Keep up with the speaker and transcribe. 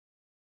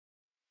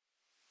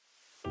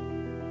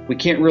we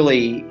can't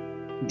really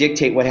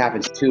dictate what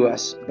happens to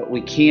us, but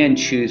we can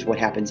choose what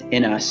happens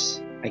in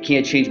us. I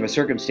can't change my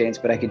circumstance,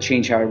 but I can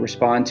change how I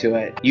respond to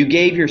it. You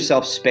gave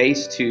yourself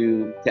space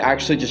to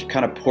actually just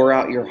kind of pour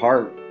out your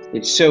heart.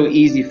 It's so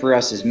easy for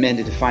us as men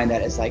to define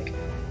that as like,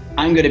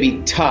 I'm going to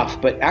be tough,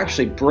 but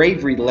actually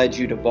bravery led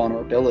you to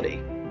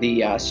vulnerability.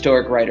 The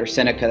Stoic writer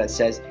Seneca that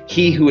says,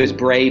 he who is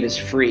brave is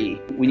free.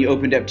 When you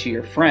opened up to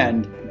your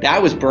friend,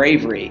 that was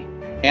bravery.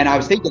 And I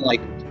was thinking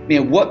like,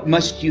 man, what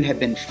must you have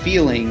been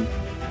feeling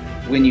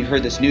when you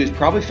heard this news?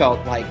 Probably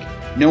felt like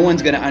no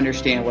one's going to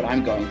understand what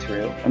I'm going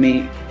through. I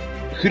mean,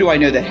 who do I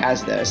know that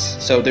has this?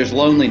 So there's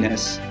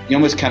loneliness. You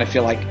almost kind of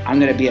feel like I'm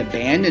going to be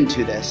abandoned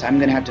to this. I'm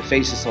going to have to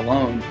face this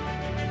alone.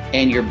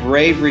 And your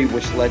bravery,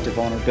 which led to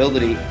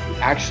vulnerability,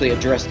 actually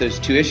addressed those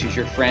two issues.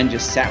 Your friend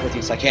just sat with you.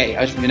 It's like, hey,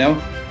 I'm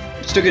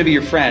still going to be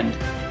your friend.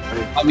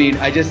 I mean,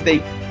 I just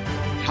think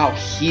how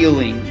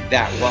healing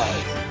that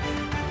was.